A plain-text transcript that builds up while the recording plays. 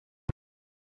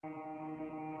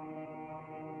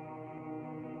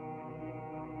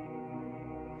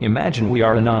Imagine we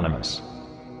are anonymous.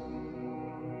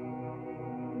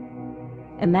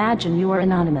 Imagine you are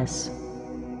anonymous.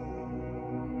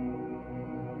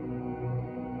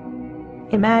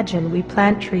 Imagine we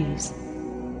plant trees.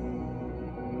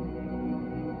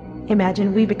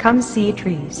 Imagine we become seed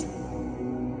trees.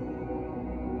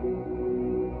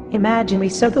 Imagine we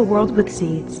sow the world with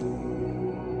seeds.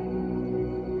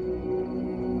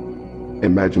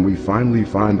 Imagine we finally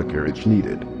find the courage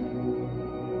needed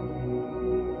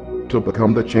to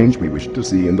become the change we wish to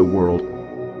see in the world.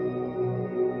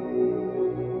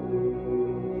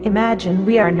 Imagine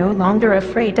we are no longer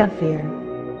afraid of fear.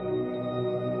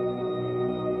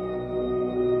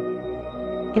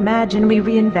 Imagine we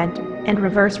reinvent and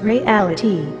reverse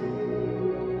reality.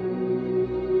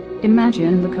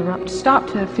 Imagine the corrupt stop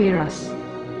to fear us.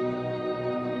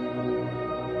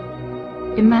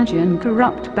 Imagine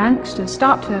corrupt banks to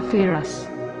stop to fear us.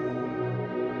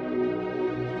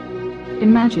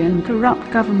 Imagine corrupt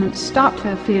governments stop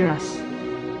to fear us.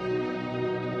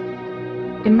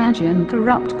 Imagine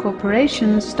corrupt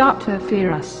corporations stop to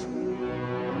fear us.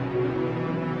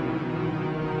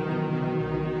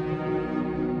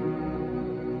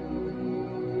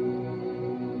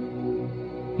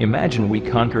 Imagine we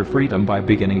conquer freedom by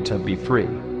beginning to be free.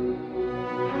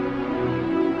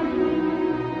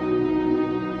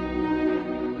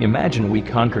 Imagine we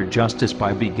conquer justice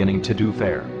by beginning to do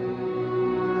fair.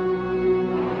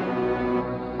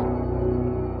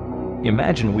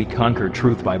 Imagine we conquer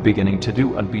truth by beginning to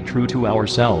do and be true to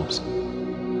ourselves.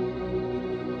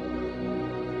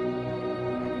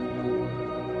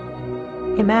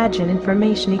 Imagine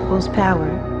information equals power.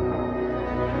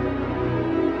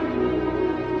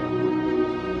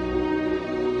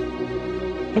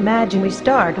 Imagine we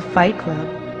start a fight club.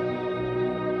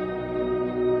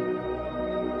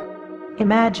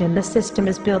 Imagine the system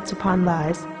is built upon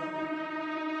lies.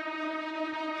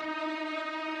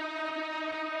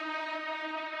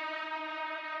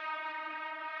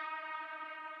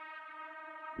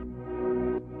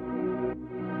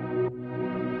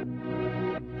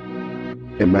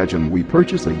 Imagine we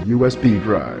purchase a USB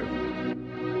drive.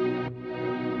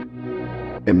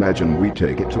 Imagine we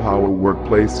take it to our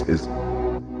workplaces.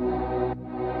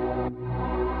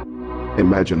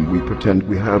 Imagine we pretend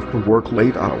we have to work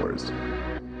late hours.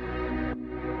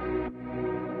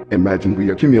 Imagine we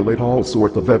accumulate all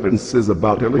sorts of evidences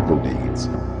about illegal deeds.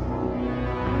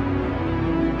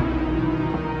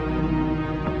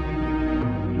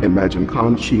 Imagine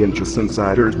conscientious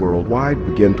insiders worldwide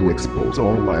begin to expose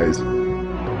all lies.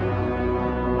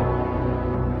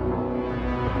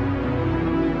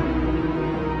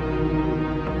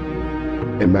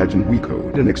 Imagine we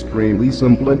code an extremely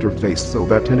simple interface so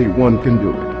that anyone can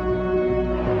do it.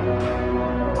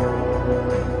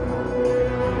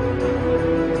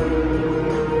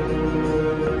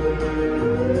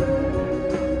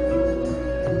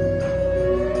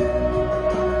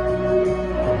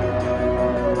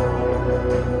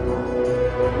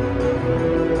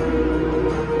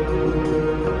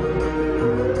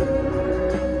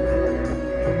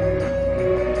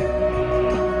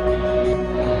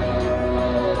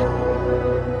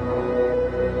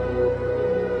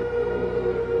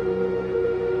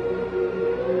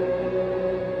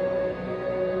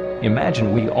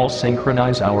 Imagine we all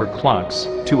synchronize our clocks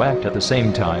to act at the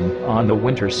same time on the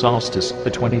winter solstice,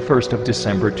 the 21st of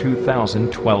December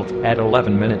 2012 at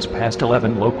 11 minutes past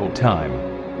 11 local time.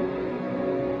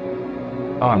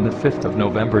 On the 5th of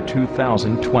November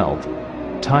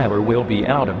 2012, Tyler will be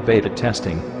out of beta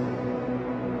testing.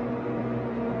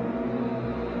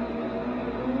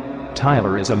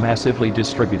 Tyler is a massively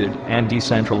distributed and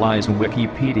decentralized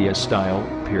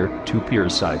Wikipedia-style peer-to-peer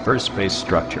cyberspace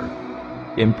structure,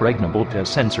 impregnable to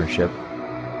censorship.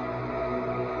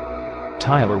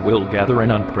 Tyler will gather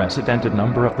an unprecedented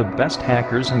number of the best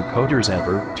hackers and coders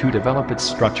ever to develop its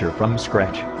structure from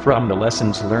scratch, from the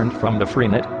lessons learned from the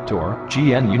Freenet, Tor,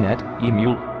 GNUnet,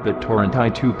 Emule, BitTorrent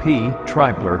I2P,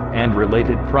 Tribler, and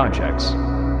related projects.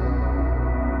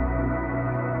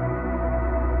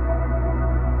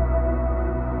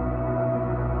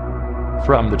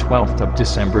 From the 12th of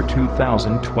December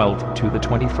 2012 to the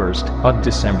 21st of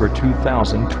December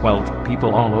 2012,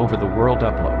 people all over the world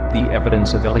upload the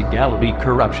evidence of illegality,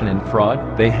 corruption, and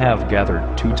fraud they have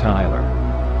gathered to Tyler.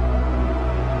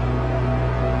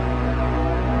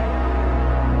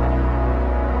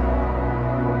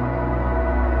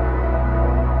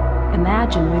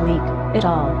 Imagine we leak it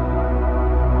all.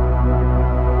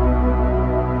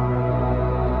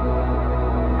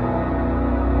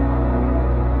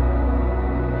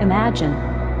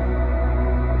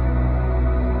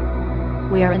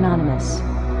 We are anonymous.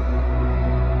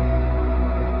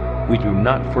 We do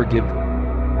not forgive.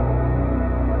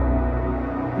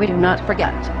 We do not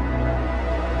forget.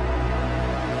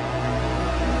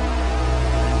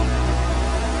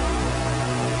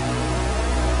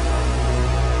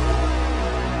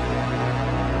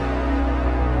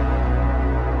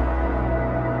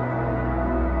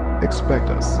 Expect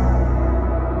us.